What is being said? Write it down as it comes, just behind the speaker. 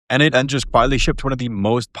n8n just quietly shipped one of the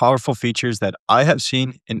most powerful features that I have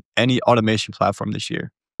seen in any automation platform this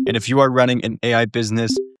year. And if you are running an AI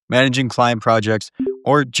business, managing client projects,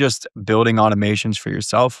 or just building automations for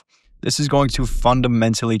yourself, this is going to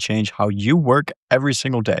fundamentally change how you work every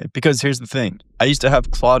single day. Because here's the thing. I used to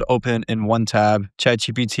have Claude open in one tab,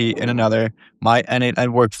 ChatGPT in another, my n8n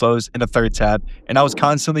workflows in a third tab, and I was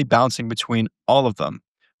constantly bouncing between all of them.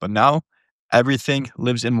 But now, everything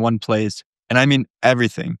lives in one place. And I mean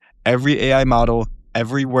everything. Every AI model,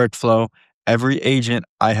 every workflow, every agent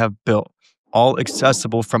I have built, all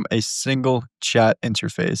accessible from a single chat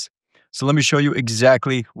interface. So let me show you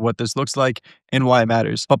exactly what this looks like and why it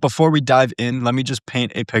matters. But before we dive in, let me just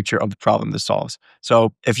paint a picture of the problem this solves.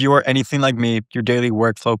 So if you are anything like me, your daily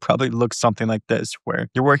workflow probably looks something like this, where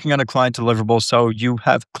you're working on a client deliverable, so you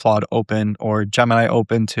have Claude open or Gemini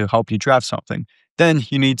open to help you draft something. Then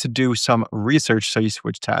you need to do some research, so you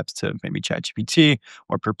switch tabs to maybe ChatGPT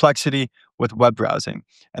or Perplexity with web browsing.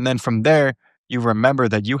 And then from there, you remember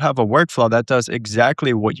that you have a workflow that does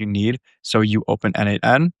exactly what you need. So you open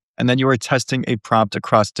n8n, and then you are testing a prompt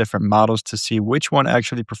across different models to see which one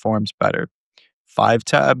actually performs better. 5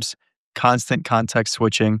 tabs, constant context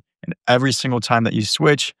switching, and every single time that you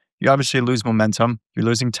switch, you obviously lose momentum, you're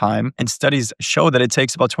losing time, and studies show that it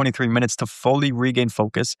takes about 23 minutes to fully regain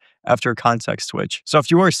focus after a context switch. So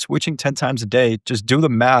if you are switching 10 times a day, just do the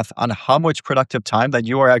math on how much productive time that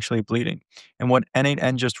you are actually bleeding. And what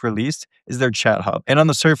n8n just released is their chat hub. And on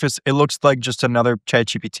the surface, it looks like just another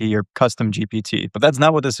ChatGPT or custom GPT, but that's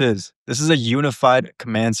not what this is. This is a unified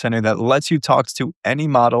command center that lets you talk to any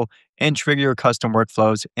model and trigger your custom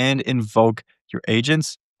workflows and invoke your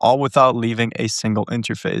agents, all without leaving a single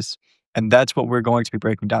interface. And that's what we're going to be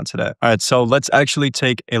breaking down today. All right, so let's actually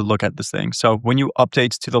take a look at this thing. So when you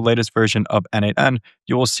update to the latest version of n8n,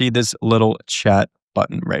 you will see this little chat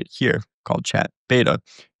button right here called Chat Beta.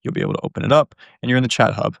 You'll be able to open it up and you're in the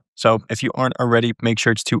chat hub. So if you aren't already, make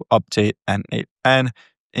sure to update n8n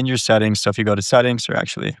in your settings. So if you go to settings, or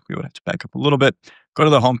actually we would have to back up a little bit, go to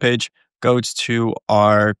the homepage, go to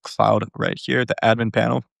our cloud right here, the admin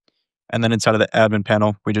panel. And then inside of the admin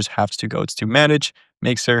panel, we just have to go to manage,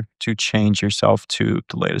 make sure to change yourself to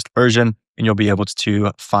the latest version, and you'll be able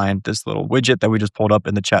to find this little widget that we just pulled up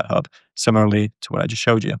in the chat hub, similarly to what I just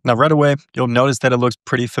showed you. Now, right away, you'll notice that it looks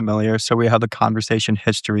pretty familiar. So we have the conversation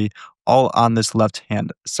history all on this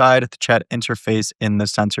left-hand side, the chat interface in the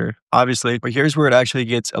center, obviously. But here's where it actually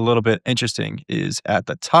gets a little bit interesting is at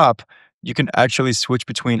the top, you can actually switch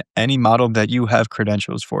between any model that you have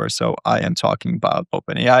credentials for. So I am talking about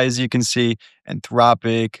OpenAI, as you can see,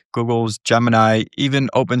 Anthropic, Google's Gemini, even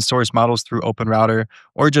open source models through OpenRouter,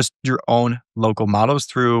 or just your own local models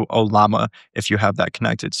through Ollama if you have that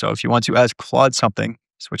connected. So if you want to ask Claude something,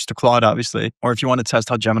 switch to Claude, obviously. Or if you want to test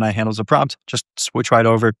how Gemini handles a prompt, just switch right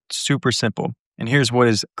over. Super simple. And here's what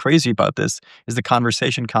is crazy about this is the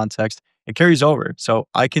conversation context. It carries over. So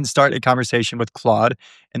I can start a conversation with Claude,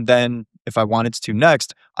 and then if I wanted to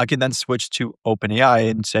next, I can then switch to OpenAI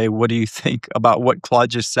and say, what do you think about what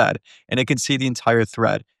Claude just said? And it can see the entire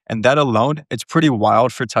thread. And that alone, it's pretty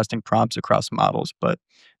wild for testing prompts across models, but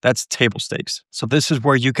that's table stakes. So this is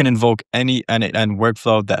where you can invoke any n8n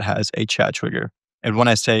workflow that has a chat trigger. And when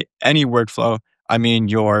I say any workflow, I mean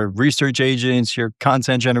your research agents, your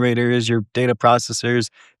content generators, your data processors,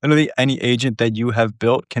 literally any agent that you have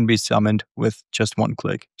built can be summoned with just one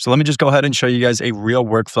click. So let me just go ahead and show you guys a real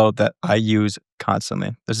workflow that I use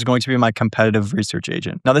constantly. This is going to be my competitive research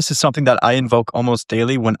agent. Now, this is something that I invoke almost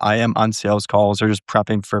daily when I am on sales calls or just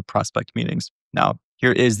prepping for prospect meetings. Now,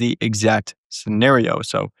 here is the exact scenario.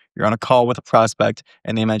 So you're on a call with a prospect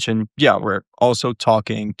and they mention, yeah, we're also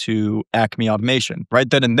talking to Acme Automation. Right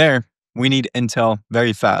then and there, we need intel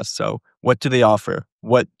very fast. So what do they offer?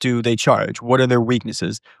 What do they charge? What are their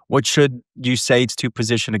weaknesses? What should you say to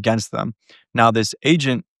position against them? Now, this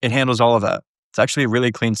agent, it handles all of that. It's actually a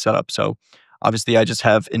really clean setup. So obviously, I just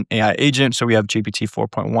have an AI agent. So we have GPT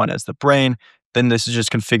 4.1 as the brain. Then this is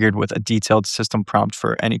just configured with a detailed system prompt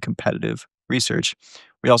for any competitive research.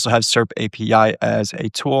 We also have SERP API as a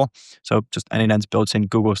tool. So just n8n's built-in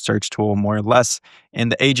Google search tool, more or less.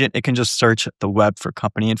 And the agent, it can just search the web for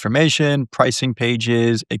company information, pricing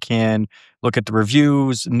pages. It can look at the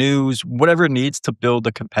reviews, news, whatever it needs to build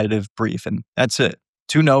a competitive brief. And that's it.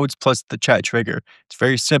 2 nodes plus the chat trigger. It's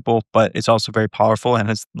very simple, but it's also very powerful and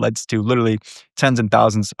has led to literally tens and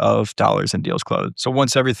thousands of dollars in deals closed. So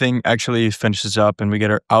once everything actually finishes up and we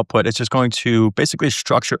get our output, it's just going to basically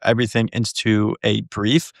structure everything into a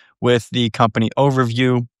brief with the company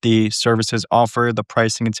overview, the services offered, the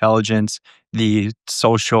pricing intelligence, the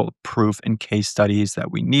social proof and case studies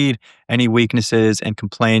that we need, any weaknesses and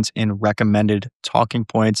complaints, and recommended talking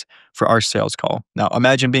points for our sales call. Now,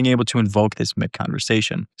 imagine being able to invoke this mid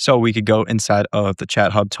conversation. So we could go inside of the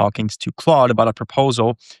chat hub talking to Claude about a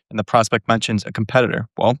proposal, and the prospect mentions a competitor.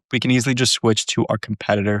 Well, we can easily just switch to our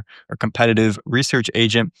competitor or competitive research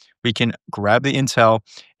agent. We can grab the intel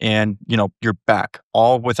and, you're back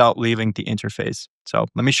all without leaving the interface. So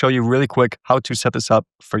let me show you really quick how to set this up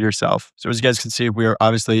for yourself. So as you guys can see, we are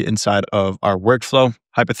obviously inside of our workflow.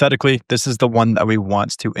 Hypothetically, this is the one that we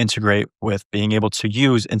want to integrate with being able to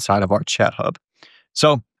use inside of our chat hub.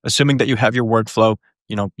 So assuming that you have your workflow,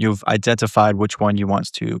 you've identified which one you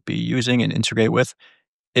want to be using and integrate with.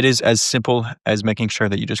 It is as simple as making sure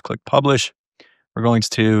that you just click publish. We're going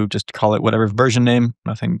to just call it whatever version name,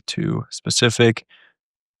 nothing too specific.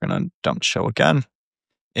 We're going to dump show again.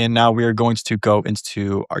 And now we are going to go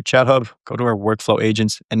into our chat hub, go to our workflow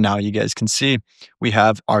agents. And now you guys can see we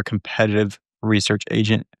have our competitive research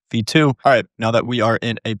agent V2. All right, now that we are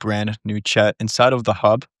in a brand new chat inside of the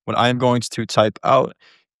hub, what I am going to type out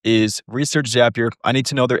is Research Zapier. I need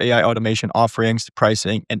to know their AI automation offerings,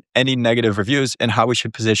 pricing, and any negative reviews and how we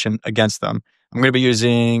should position against them. I'm going to be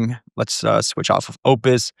using, let's switch off of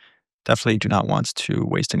Opus. Definitely do not want to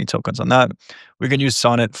waste any tokens on that. We can use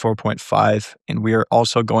Sonnet 4.5, and we are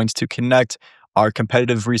also going to connect our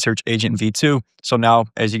competitive research agent V2. So now,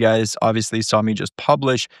 as you guys obviously saw me just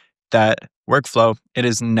publish that workflow, it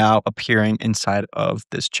is now appearing inside of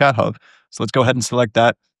this chat hub. So let's go ahead and select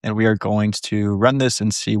that, and we are going to run this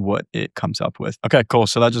and see what it comes up with. Okay, cool.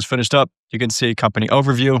 So that just finished up. You can see company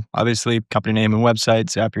overview, obviously company name and website,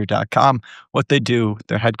 Zapier.com, what they do,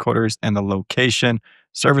 their headquarters, and the location.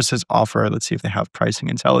 Services offer, let's see if they have pricing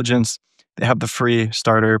intelligence. They have the free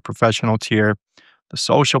starter professional tier, the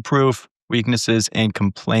social proof, weaknesses and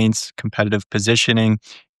complaints, competitive positioning,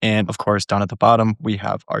 and of course, down at the bottom, we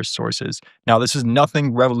have our sources. Now, this is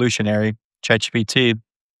nothing revolutionary. ChatGPT,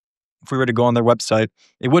 if we were to go on their website,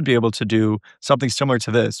 it would be able to do something similar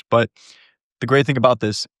to this. But the great thing about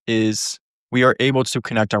this is we are able to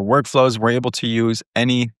connect our workflows. We're able to use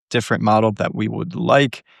any different model that we would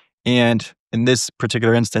like. And in this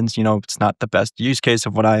particular instance, it's not the best use case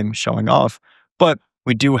of what I'm showing off, but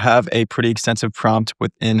we do have a pretty extensive prompt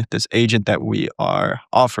within this agent that we are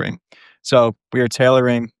offering. So we are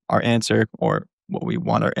tailoring our answer or what we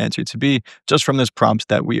want our answer to be just from this prompt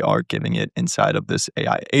that we are giving it inside of this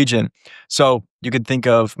AI agent. So you can think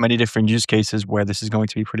of many different use cases where this is going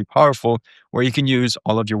to be pretty powerful, where you can use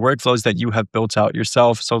all of your workflows that you have built out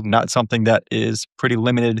yourself. So not something that is pretty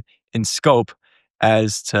limited in scope.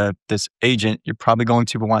 As to this agent, you're probably going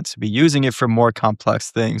to want to be using it for more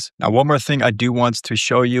complex things. Now, one more thing I do want to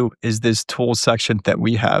show you is this tool section that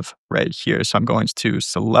we have right here. So I'm going to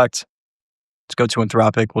select, let's go to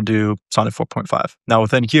Anthropic, we'll do Sonnet 4.5. Now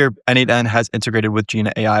within here, n8n has integrated with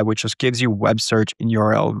Gina AI, which just gives you web search and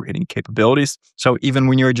URL reading capabilities. So even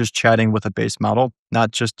when you're just chatting with a base model,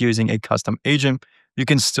 not just using a custom agent, you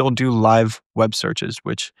can still do live web searches,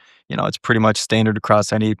 which, it's pretty much standard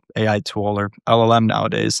across any AI tool or LLM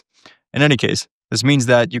nowadays. In any case, this means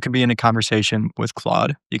that you can be in a conversation with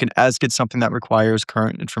Claude. You can ask it something that requires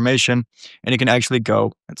current information, and you can actually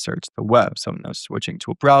go and search the web. So no switching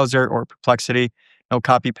to a browser or Perplexity, no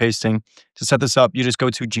copy pasting. To set this up, you just go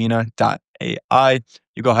to Gina.ai.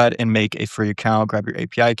 You go ahead and make a free account, grab your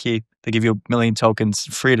API key. They give you 1 million tokens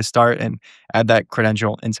free to start and add that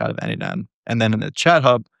credential inside of n8n. And then in the chat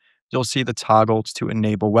hub, you'll see the toggles to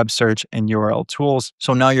enable web search and URL tools.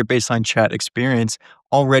 So now your baseline chat experience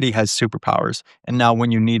already has superpowers. And now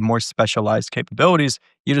when you need more specialized capabilities,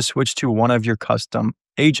 you just switch to one of your custom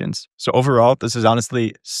agents. So overall, this is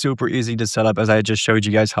honestly super easy to set up, as I just showed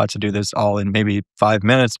you guys how to do this all in maybe 5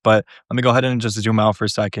 minutes. But let me go ahead and just zoom out for a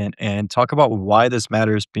second and talk about why this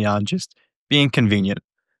matters beyond just being convenient.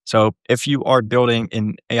 So if you are building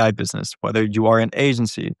an AI business, whether you are an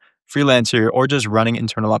agency, freelancer, or just running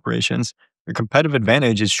internal operations, your competitive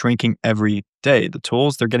advantage is shrinking every day. The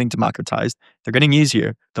tools, they're getting democratized. They're getting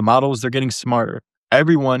easier. The models, they're getting smarter.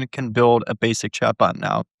 Everyone can build a basic chatbot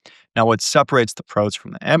now. Now, what separates the pros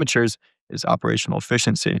from the amateurs is operational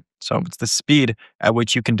efficiency. So it's the speed at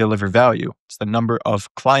which you can deliver value. It's the number of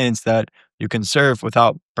clients that you can serve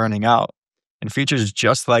without burning out. And features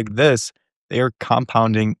just like this, they are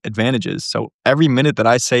compounding advantages. So every minute that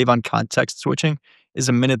I save on context switching is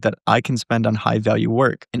a minute that I can spend on high value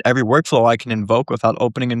work. And every workflow I can invoke without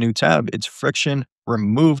opening a new tab, it's friction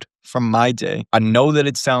removed from my day. I know that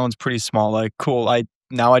it sounds pretty small, like cool,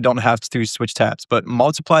 now I don't have to switch tabs, but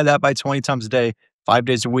multiply that by 20 times a day, 5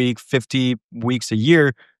 days a week, 50 weeks a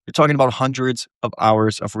year, you're talking about hundreds of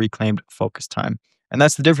hours of reclaimed focus time. And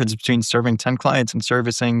that's the difference between serving 10 clients and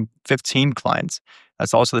servicing 15 clients.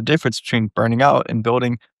 That's also the difference between burning out and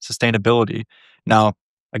building sustainability. Now,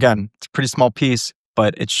 again, it's a pretty small piece,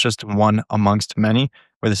 but it's just one amongst many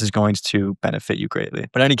where this is going to benefit you greatly.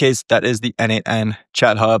 But in any case, that is the N8N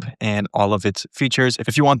Chat Hub and all of its features.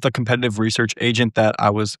 If you want the competitive research agent that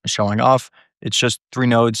I was showing off, it's just 3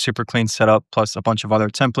 nodes, super clean setup, plus a bunch of other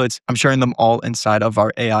templates. I'm sharing them all inside of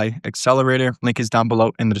our AI accelerator. Link is down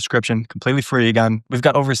below in the description, completely free again. We've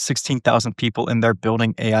got over 16,000 people in there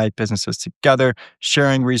building AI businesses together,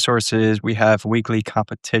 sharing resources. We have weekly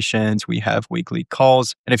competitions. We have weekly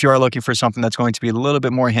calls. And if you are looking for something that's going to be a little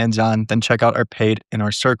bit more hands-on, then check out our paid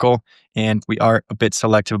inner circle. And we are a bit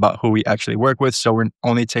selective about who we actually work with. So we're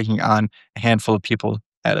only taking on a handful of people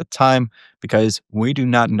at a time because we do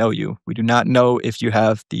not know you. We do not know if you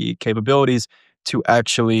have the capabilities to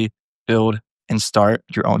actually build and start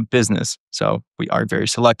your own business. So we are very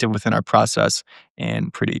selective within our process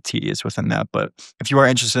and pretty tedious within that. But if you are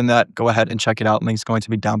interested in that, go ahead and check it out. Link's going to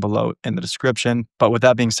be down below in the description. But with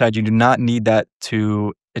that being said, you do not need that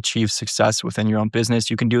to achieve success within your own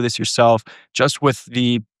business. You can do this yourself just with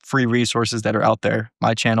the free resources that are out there.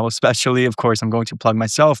 My channel, especially, of course, I'm going to plug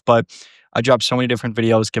myself, but I drop so many different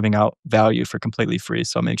videos giving out value for completely free.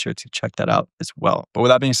 So make sure to check that out as well. But with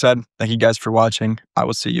that being said, thank you guys for watching. I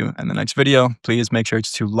will see you in the next video. Please make sure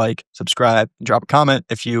to like, subscribe, and drop a comment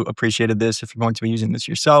if you appreciated this, if you're going to be using this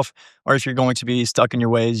yourself, or if you're going to be stuck in your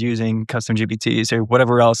ways using custom GPTs or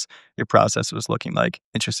whatever else your process was looking like.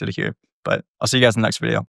 Interested to hear. But I'll see you guys in the next video.